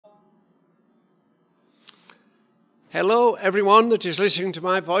Hello, everyone that is listening to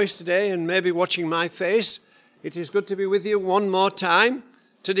my voice today and maybe watching my face. It is good to be with you one more time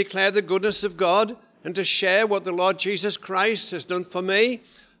to declare the goodness of God and to share what the Lord Jesus Christ has done for me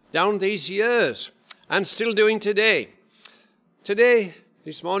down these years and still doing today. Today,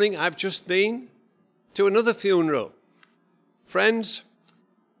 this morning, I've just been to another funeral. Friends,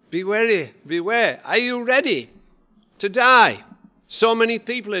 beware. Are you ready to die? So many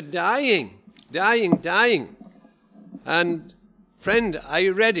people are dying. And friend, are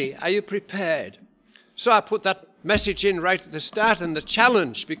you ready? Are you prepared? So I put that message in right at the start and the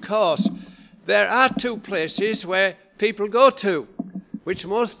challenge, because there are two places where people go to, which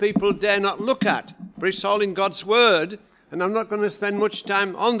most people dare not look at. But it's all in God's Word, and I'm not going to spend much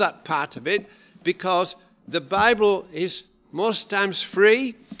time on that part of it, because the Bible is most times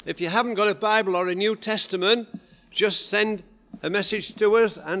free. If you haven't got a Bible or a New Testament, just send a message to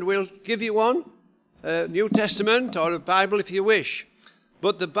us and we'll give you one. A New Testament or a Bible if you wish.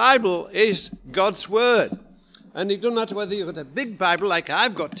 But the Bible is God's Word. And it doesn't matter whether you've got a big Bible like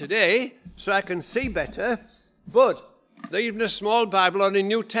I've got today, so I can see better, but even a small Bible or a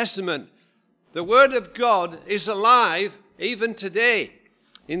New Testament. The Word of God is alive even today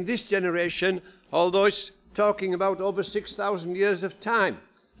in this generation, although it's talking about over 6,000 years of time,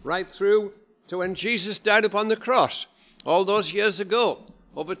 right through to when Jesus died upon the cross, all those years ago,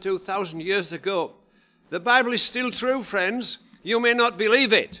 over 2,000 years ago. The Bible is still true, friends. You may not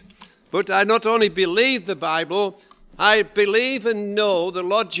believe it, but I not only believe the Bible, I believe and know the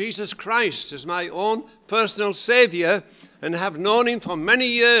Lord Jesus Christ as my own personal Savior and have known him for many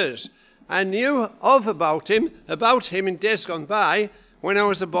years. I knew about him in days gone by when I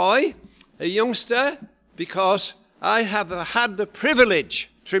was a boy, a youngster, because I have had the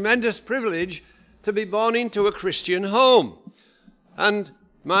privilege, tremendous privilege, to be born into a Christian home. And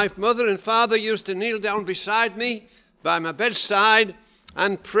my mother and father used to kneel down beside me by my bedside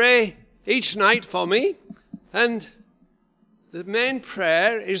and pray each night for me. And the main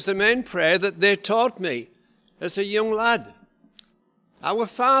prayer is the main prayer that they taught me as a young lad. Our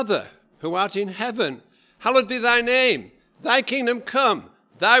Father, who art in heaven, hallowed be thy name. Thy kingdom come,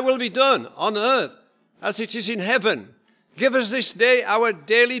 thy will be done on earth as it is in heaven. Give us this day our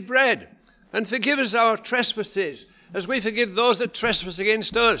daily bread, and forgive us our trespasses, as we forgive those that trespass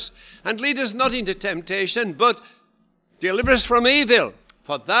against us. And lead us not into temptation, but deliver us from evil.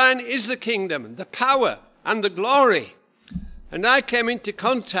 For thine is the kingdom, the power, and the glory. And I came into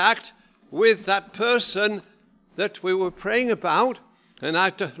contact with that person that we were praying about, and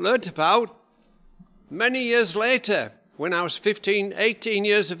I learnt about many years later, when I was 15, 18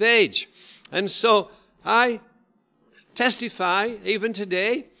 years of age. And so I testify, even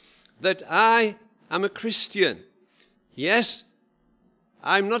today, that I am a Christian. Yes,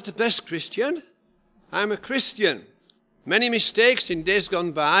 I'm not the best Christian. I'm a Christian. Many mistakes in days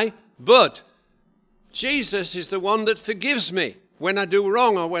gone by, but Jesus is the one that forgives me when I do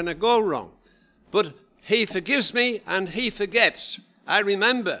wrong or when I go wrong. But he forgives me and he forgets. I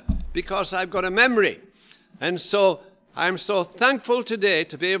remember because I've got a memory. And so I'm so thankful today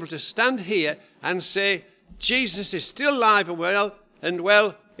to be able to stand here and say Jesus is still alive and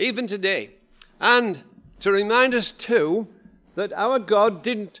well even today. And to remind us too that our God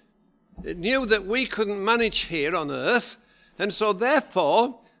knew that we couldn't manage here on earth, and so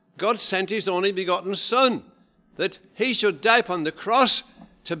therefore God sent his only begotten Son, that he should die upon the cross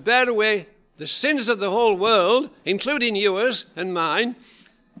to bear away the sins of the whole world, including yours and mine,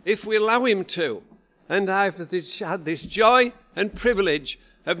 if we allow him to. And I've had this joy and privilege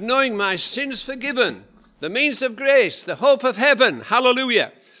of knowing my sins forgiven, the means of grace, the hope of heaven.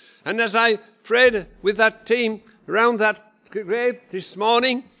 Hallelujah. And as I prayed with that team around that grave this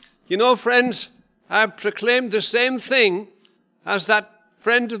morning, you know, friends, I've proclaimed the same thing as that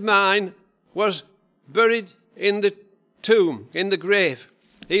friend of mine was buried in the tomb, in the grave,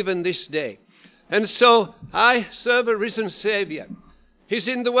 even this day. And so I serve a risen Savior. He's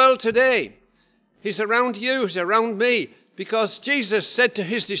in the world today. He's around you, he's around me, because Jesus said to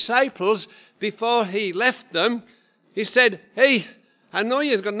his disciples before he left them, he said, hey, I know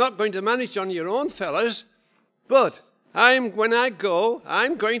you're not going to manage on your own, fellas, but when I go,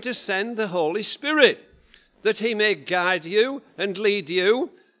 I'm going to send the Holy Spirit, that he may guide you and lead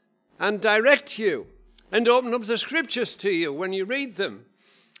you and direct you and open up the scriptures to you when you read them.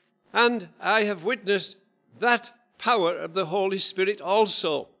 And I have witnessed that power of the Holy Spirit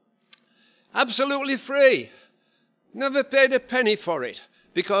also. Absolutely free. Never paid a penny for it,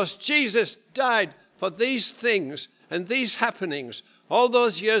 because Jesus died for these things and these happenings all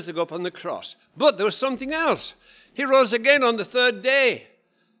those years ago upon the cross. But there was something else. He rose again on the third day.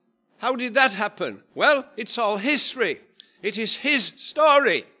 How did that happen? Well, it's all history. It is his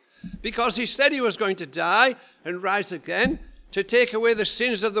story, because he said he was going to die and rise again to take away the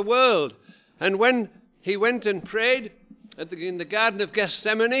sins of the world. And when he went and prayed in the Garden of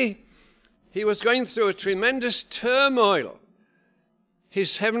Gethsemane, he was going through a tremendous turmoil.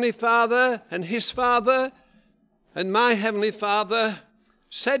 His heavenly Father and his Father and my heavenly Father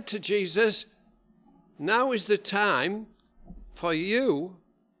said to Jesus, now is the time for you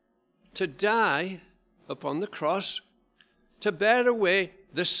to die upon the cross, to bear away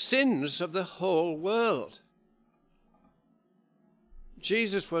the sins of the whole world.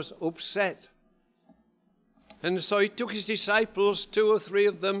 Jesus was upset. And so he took his disciples, 2 or 3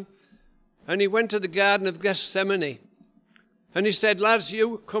 of them, and he went to the Garden of Gethsemane. And he said, lads,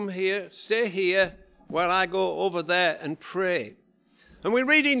 you come here, stay here, while I go over there and pray. And we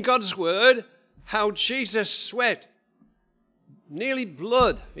read in God's word how Jesus sweat, nearly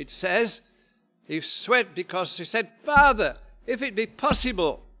blood, it says. He sweat because he said, Father, if it be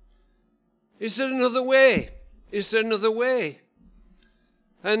possible, is there another way? Is there another way?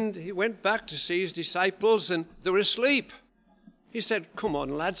 And he went back to see his disciples, and they were asleep. He said, come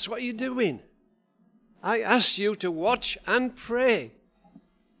on, lads, what are you doing? I asked you to watch and pray.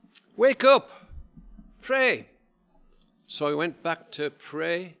 Wake up, pray. So he went back to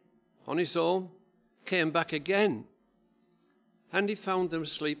pray on his own, came back again, and he found them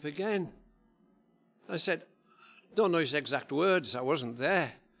asleep again. I said, don't know his exact words, I wasn't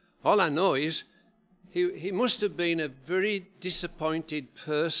there. All I know is he must have been a very disappointed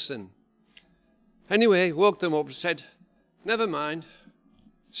person. Anyway, he woke them up and said, never mind,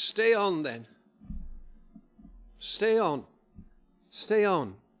 stay on then. Stay on. Stay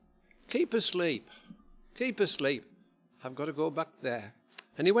on. Keep asleep. Keep asleep. I've got to go back there.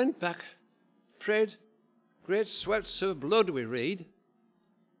 And he went back, prayed, great sweats of blood, we read,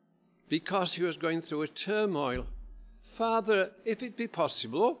 because he was going through a turmoil. Father, if it be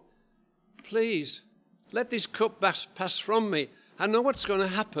possible, please let this cup pass from me. I know what's going to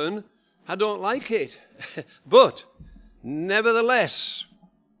happen. I don't like it. But nevertheless,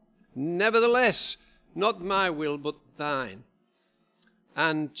 not my will, but thine.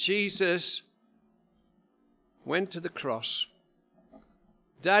 And Jesus went to the cross,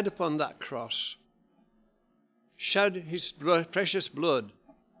 died upon that cross, shed his precious blood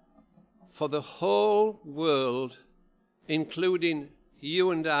for the whole world, including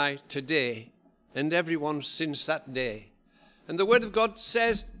you and I today, and everyone since that day. And the word of God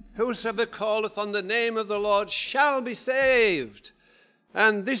says, whosoever calleth on the name of the Lord shall be saved.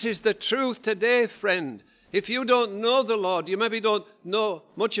 And this is the truth today, friend. If you don't know the Lord, you maybe don't know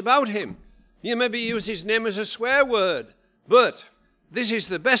much about him. You maybe use his name as a swear word. But this is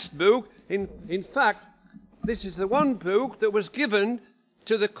the best book. In fact, this is the one book that was given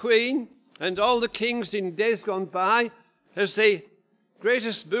to the Queen and all the kings in days gone by as the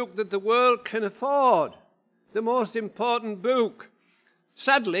greatest book that the world can afford. The most important book.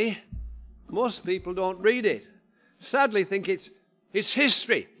 Sadly, most people don't read it. Sadly think it's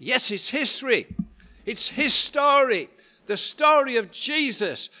history. Yes, it's history. It's his story. The story of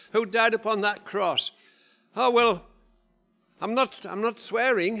Jesus who died upon that cross. Oh, well, I'm not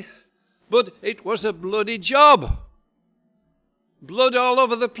swearing, but it was a bloody job. Blood all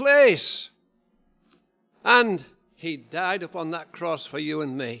over the place. And he died upon that cross for you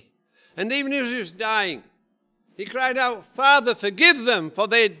and me. And even as he was dying, he cried out, Father, forgive them, for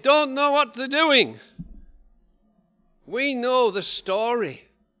they don't know what they're doing. We know the story,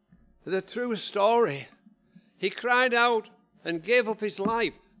 the true story. He cried out and gave up his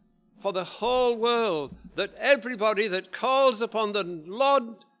life for the whole world, that everybody that calls upon the Lord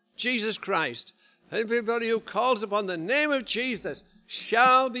Jesus Christ, everybody who calls upon the name of Jesus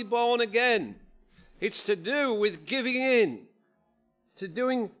shall be born again. It's to do with giving in, to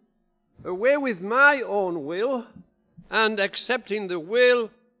doing away with my own will and accepting the will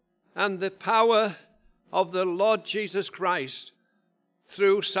and the power of the Lord Jesus Christ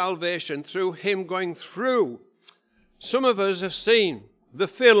through salvation, through him going through. Some of us have seen the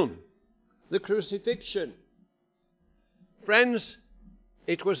film, the crucifixion. Friends,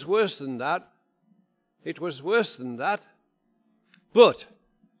 it was worse than that. It was worse than that. But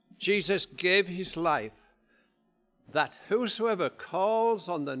Jesus gave his life that whosoever calls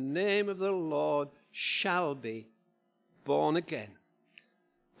on the name of the Lord shall be born again.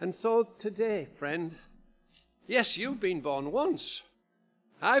 And so today, friend, yes, you've been born once.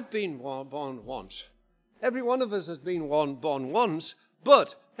 I've been born once. Every one of us has been born once.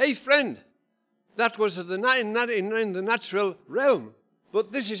 But, hey, friend, that was in the natural realm.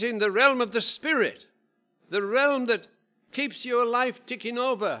 But this is in the realm of the Spirit. The realm that keeps your life ticking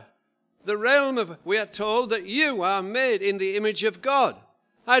over. the realm of, we are told that you are made in the image of God.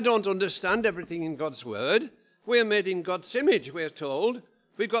 I don't understand everything in God's word. We are made in God's image, we are told.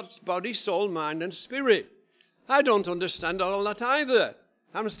 We've got body, soul, mind, and spirit. I don't understand all that either.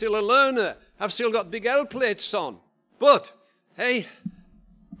 I'm still a learner. I've still got big L plates on. But, hey,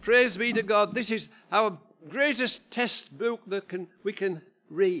 praise be to God, this is our greatest test book that we can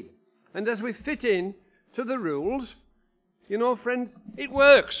read. And as we fit in to the rules, you know, friends, it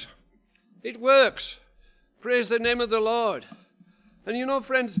works. It works. Praise the name of the Lord. And you know,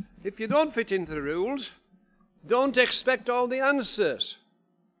 friends, if you don't fit into the rules, don't expect all the answers.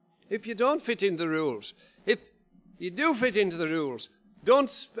 If you don't fit in the rules, if you do fit into the rules,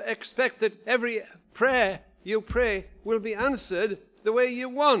 don't expect that every prayer you pray will be answered the way you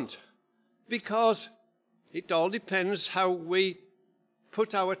want, because it all depends how we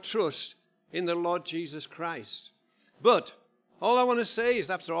put our trust in the Lord Jesus Christ. But all I want to say is,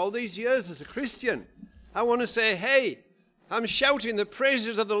 after all these years as a Christian, I want to say, hey, I'm shouting the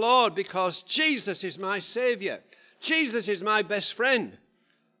praises of the Lord because Jesus is my Savior. Jesus is my best friend.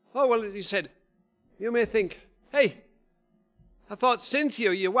 Oh, well, he said, you may think, hey, I thought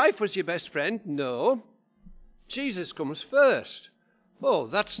Cynthia, your wife, was your best friend. No, Jesus comes first. Oh,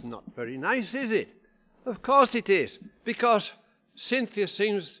 that's not very nice, is it? Of course it is, because Cynthia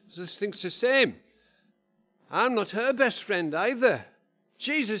thinks the same. I'm not her best friend either.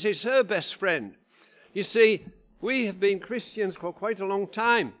 Jesus is her best friend. You see, we have been Christians for quite a long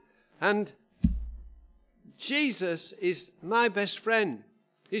time, and Jesus is my best friend.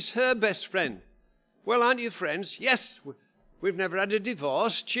 He's her best friend. Well, aren't you friends? Yes, we've never had a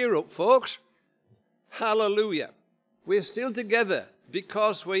divorce. Cheer up, folks. Hallelujah. We're still together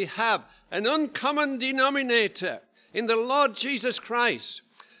because we have an uncommon denominator in the Lord Jesus Christ.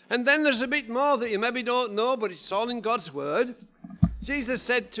 And then there's a bit more that you maybe don't know, but it's all in God's word. Jesus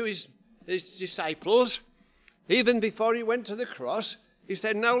said to his disciples, even before he went to the cross, he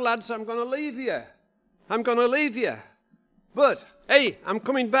said, now, lads, I'm going to leave you. I'm going to leave you. But, hey, I'm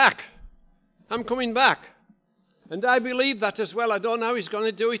coming back. I'm coming back. And I believe that as well. I don't know how he's going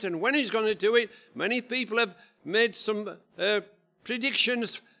to do it and when he's going to do it. Many people have made some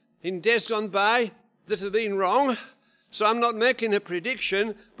predictions in days gone by that have been wrong. So I'm not making a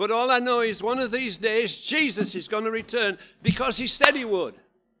prediction, but all I know is one of these days Jesus is going to return because he said he would.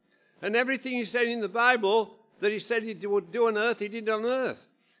 And everything he said in the Bible that he said he would do on earth, he did on earth.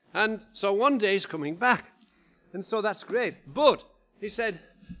 And so one day he's coming back. And so that's great. But he said,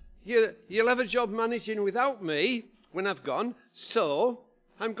 you'll have a job managing without me when I've gone, so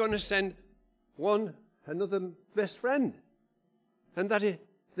I'm going to send another best friend. And this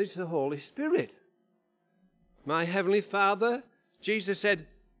is the Holy Spirit. My Heavenly Father, Jesus said,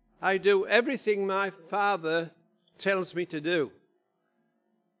 I do everything my Father tells me to do.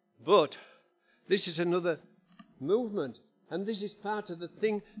 But this is another movement, and this is part of the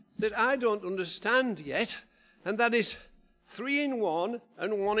thing that I don't understand yet, and that is 3 in 1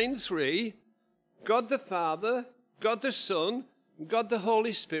 and 1 in 3, God the Father, God the Son, God the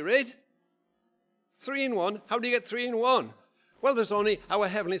Holy Spirit. 3 in 1. How do you get 3 in 1? Well, there's only our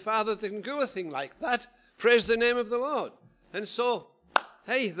Heavenly Father that can do a thing like that. Praise the name of the Lord. And so,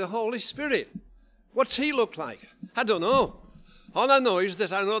 hey, the Holy Spirit, what's he look like? I don't know. All I know is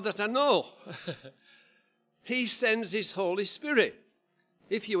that I know that I know. He sends his Holy Spirit.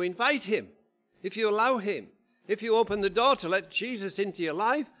 If you invite him, if you allow him, if you open the door to let Jesus into your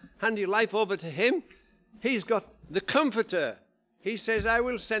life, hand your life over to him, he's got the Comforter. He says, I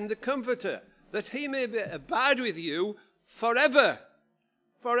will send the Comforter, that he may abide with you forever.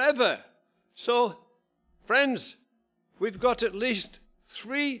 Forever. So, friends, we've got at least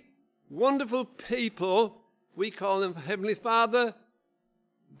 3 wonderful people. We call them Heavenly Father,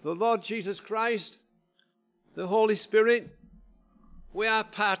 the Lord Jesus Christ, the Holy Spirit. We are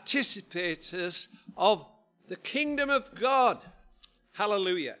participators of the kingdom of God.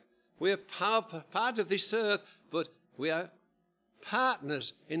 Hallelujah. We are part of this earth, but we are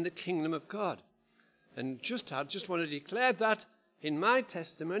partners in the kingdom of God. And I just want to declare that in my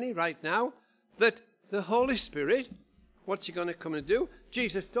testimony right now, that the Holy Spirit, what's he going to come and do?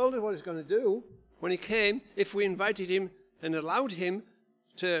 Jesus told us what he's going to do when he came, if we invited him and allowed him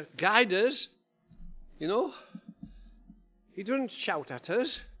to guide us. You know, he doesn't shout at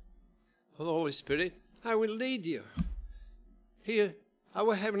us. The Holy Spirit, I will lead you. Here,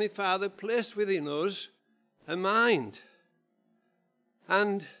 our Heavenly Father placed within us a mind.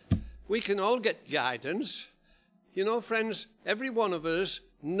 And we can all get guidance. You know, friends, every one of us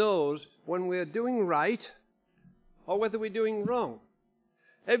knows when we're doing right or whether we're doing wrong.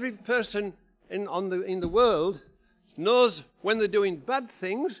 Every person in the world knows when they're doing bad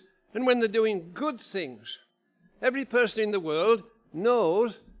things and when they're doing good things. Every person in the world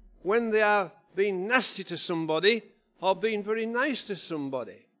knows when they are being nasty to somebody or being very nice to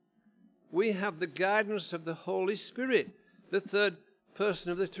somebody. We have the guidance of the Holy Spirit, the third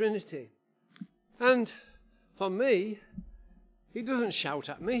person of the Trinity. And for me, he doesn't shout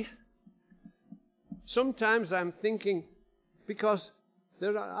at me. Sometimes I'm thinking, because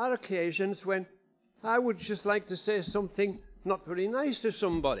there are occasions when I would just like to say something not very nice to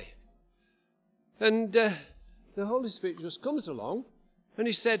somebody. And the Holy Spirit just comes along and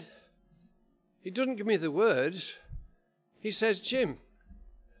he said, he doesn't give me the words. He says, Jim,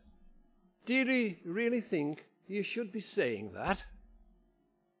 do you really think you should be saying that?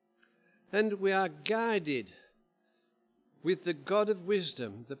 And we are guided with the God of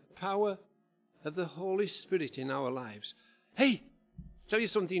wisdom, the power of the Holy Spirit in our lives. Hey, tell you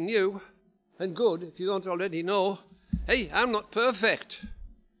something new and good, if you don't already know. Hey, I'm not perfect.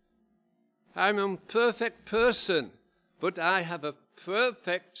 I'm an imperfect person, but I have a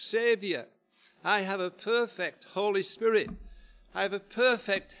perfect Savior. I have a perfect Holy Spirit. I have a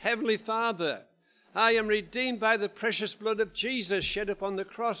perfect Heavenly Father. I am redeemed by the precious blood of Jesus shed upon the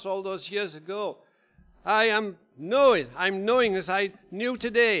cross all those years ago. I'm knowing as I knew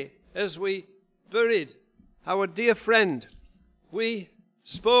today, as we buried our dear friend. We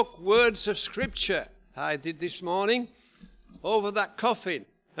spoke words of Scripture, I did this morning, over that coffin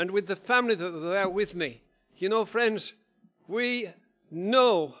and with the family that were there with me. You know, friends, we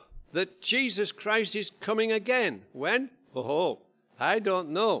know that Jesus Christ is coming again. When? Oh, I don't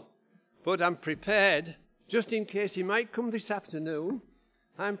know. But I'm prepared, just in case he might come this afternoon,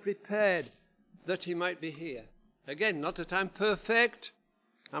 I'm prepared that he might be here. Again, not that I'm perfect.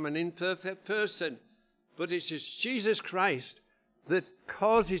 I'm an imperfect person. But it is Jesus Christ that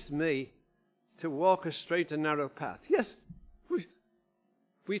causes me to walk a straight and narrow path. Yes,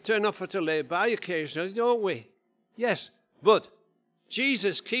 we turn off at a lay-by occasionally, don't we? Yes, but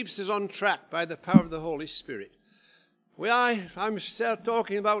Jesus keeps us on track by the power of the Holy Spirit. I'm still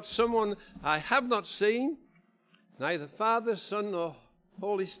talking about someone I have not seen, neither Father, Son, nor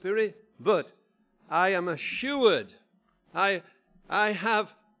Holy Spirit, but I am assured. I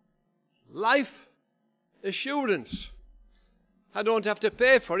have life assurance. I don't have to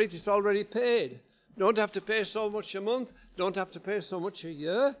pay for it, it's already paid. Don't have to pay so much a month, don't have to pay so much a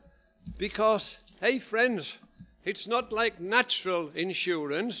year, because, hey friends, it's not like natural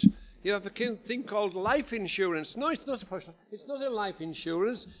insurance. You have a thing called life insurance. No, it's not a life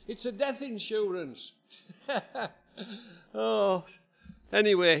insurance, it's a death insurance. Oh,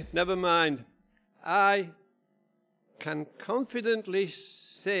 anyway, never mind. I can confidently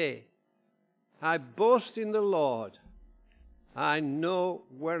say, I boast in the Lord. I know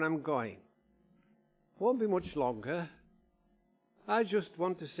where I'm going. Won't be much longer. I just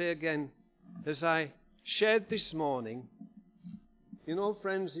want to say again, as I shared this morning, you know,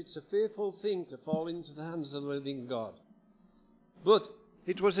 friends, it's a fearful thing to fall into the hands of the living God. But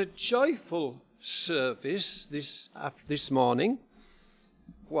it was a joyful service this morning.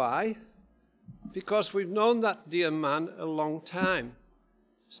 Why? Because we've known that dear man a long time.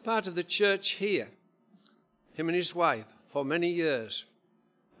 He's part of the church here, him and his wife, for many years.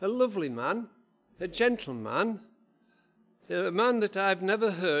 A lovely man, a gentleman, a man that I've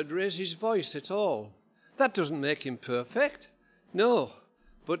never heard raise his voice at all. That doesn't make him perfect. No,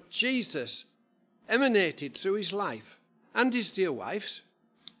 but Jesus emanated through his life and his dear wife's.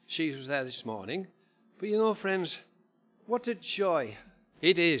 She was there this morning. But you know, friends, what a joy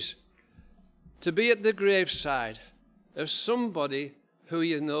it is to be at the graveside of somebody who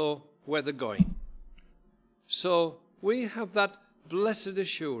you know where they're going. So we have that blessed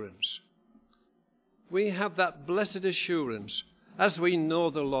assurance. We have that blessed assurance as we know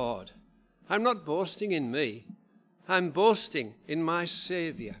the Lord. I'm not boasting in me. I'm boasting in my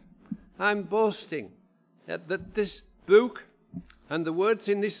Saviour. I'm boasting that this book and the words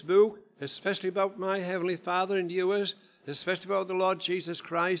in this book, especially about my Heavenly Father and yours, especially about the Lord Jesus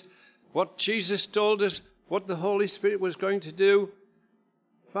Christ, what Jesus told us, what the Holy Spirit was going to do,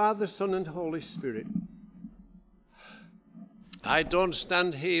 Father, Son, and Holy Spirit. I don't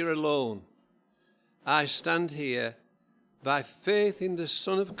stand here alone. I stand here by faith in the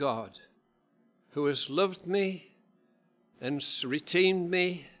Son of God, who has loved me and redeemed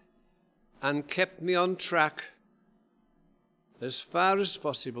me and kept me on track as far as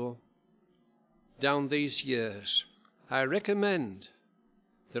possible down these years. I recommend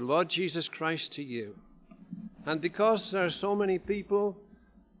the Lord Jesus Christ to you. And because there are so many people,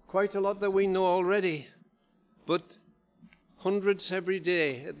 quite a lot that we know already, but hundreds every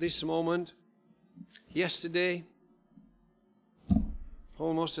day at this moment, yesterday,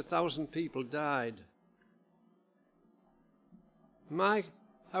 almost 1,000 people died.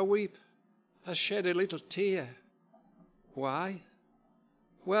 I weep, I shed a little tear. Why?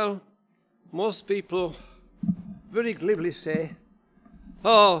 Well, most people very glibly say,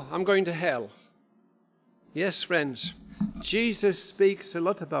 "Oh, I'm going to hell." Yes, friends, Jesus speaks a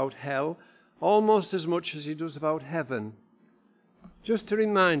lot about hell, almost as much as he does about heaven. Just to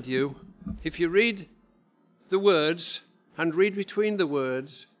remind you, if you read the words and read between the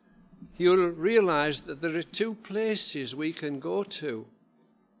words, you'll realize that there are two places we can go to.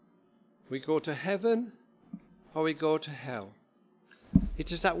 We go to heaven or we go to hell.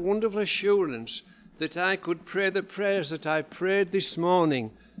 It is that wonderful assurance that I could pray the prayers that I prayed this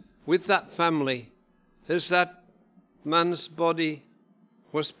morning with that family as that man's body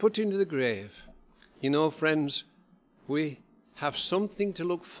was put into the grave. You know, friends, we have something to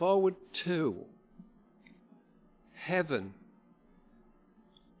look forward to. Heaven.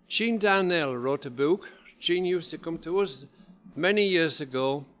 Jean Darnell wrote a book. Jean used to come to us many years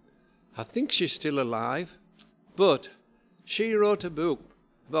ago. I think she's still alive, but she wrote a book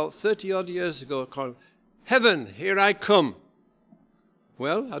about 30-odd years ago called Heaven, Here I Come.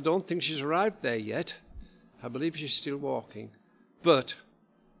 Well, I don't think she's arrived there yet. I believe she's still walking. But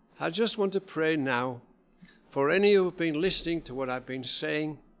I just want to pray now for any who have been listening to what I've been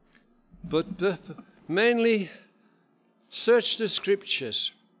saying, but mainly search the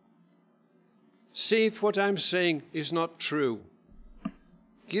scriptures. See if what I'm saying is not true.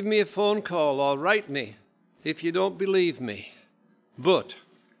 Give me a phone call or write me if you don't believe me. But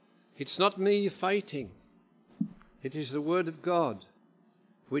it's not me you're fighting. It is the word of God,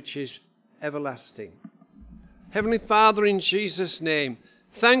 which is everlasting. Heavenly Father, in Jesus' name,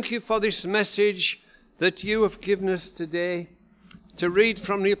 thank you for this message that you have given us today, to read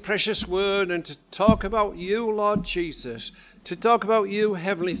from your precious word and to talk about you, Lord Jesus, to talk about you,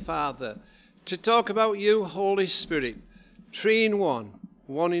 Heavenly Father, to talk about you, Holy Spirit, 3 in 1,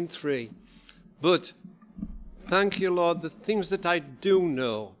 1 in 3. But thank you, Lord, the things that I do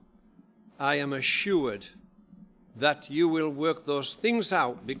know, I am assured that you will work those things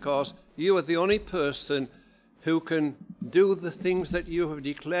out, because you are the only person who can do the things that you have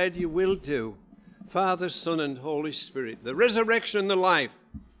declared you will do. Father, Son, and Holy Spirit, the resurrection and the life,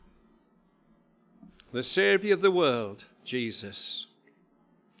 the Saviour of the world, Jesus.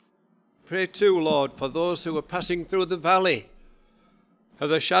 Pray too, Lord, for those who are passing through the valley of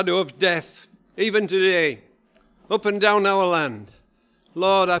the shadow of death, even today, up and down our land.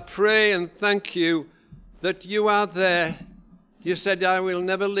 Lord, I pray and thank you that you are there. You said, I will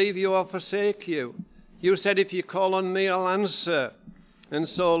never leave you or forsake you. You said, if you call on me, I'll answer. And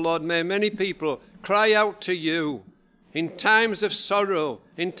so, Lord, may many people cry out to you in times of sorrow,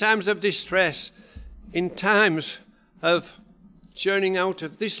 in times of distress, in times of journeying out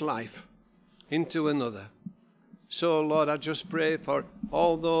of this life into another. So, Lord, I just pray for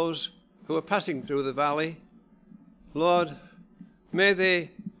all those who are passing through the valley. Lord, may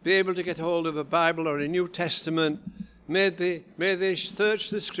they be able to get hold of a Bible or a New Testament. May they search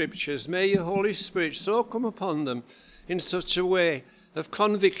the Scriptures. May your Holy Spirit so come upon them in such a way of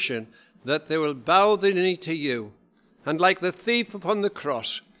conviction that they will bow the knee to you. And like the thief upon the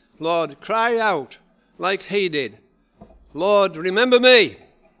cross, Lord, cry out like he did. Lord, remember me.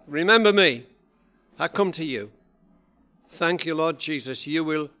 Remember me. I come to you. Thank you, Lord Jesus. You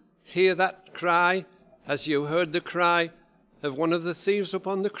will hear that cry as you heard the cry of one of the thieves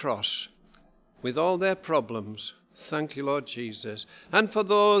upon the cross with all their problems. Thank you, Lord Jesus. And for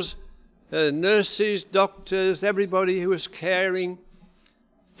those nurses, doctors, everybody who is caring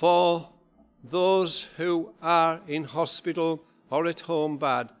for those who are in hospital or at home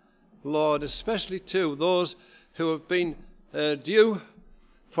bad, Lord, especially too those who have been due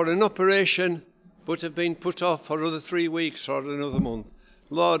for an operation but have been put off for another 3 weeks or another month.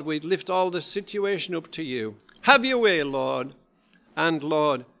 Lord, we lift all the situation up to you. Have your way, Lord. And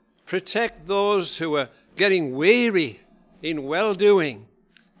Lord, protect those who are getting weary in well-doing.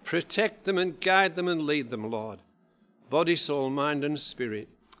 Protect them and guide them and lead them, Lord. Body, soul, mind, and spirit,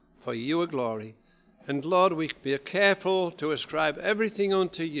 for your glory. And Lord, we be careful to ascribe everything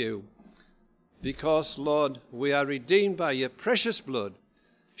unto you, because, Lord, we are redeemed by your precious blood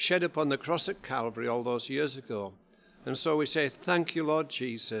shed upon the cross at Calvary all those years ago. And so we say, thank you, Lord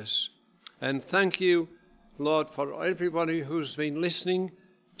Jesus. And thank you, Lord, for everybody who's been listening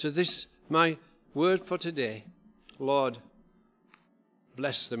to this, my word for today. Lord,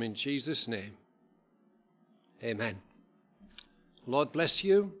 bless them in Jesus' name. Amen. Lord bless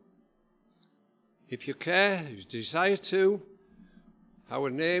you. If you care, if you desire to, my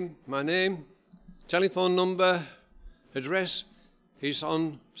name, telephone number, address is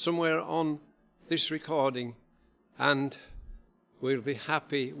on somewhere on this recording, and we'll be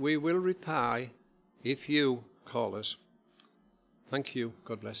happy. We will reply if you call us. Thank you.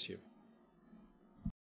 God bless you.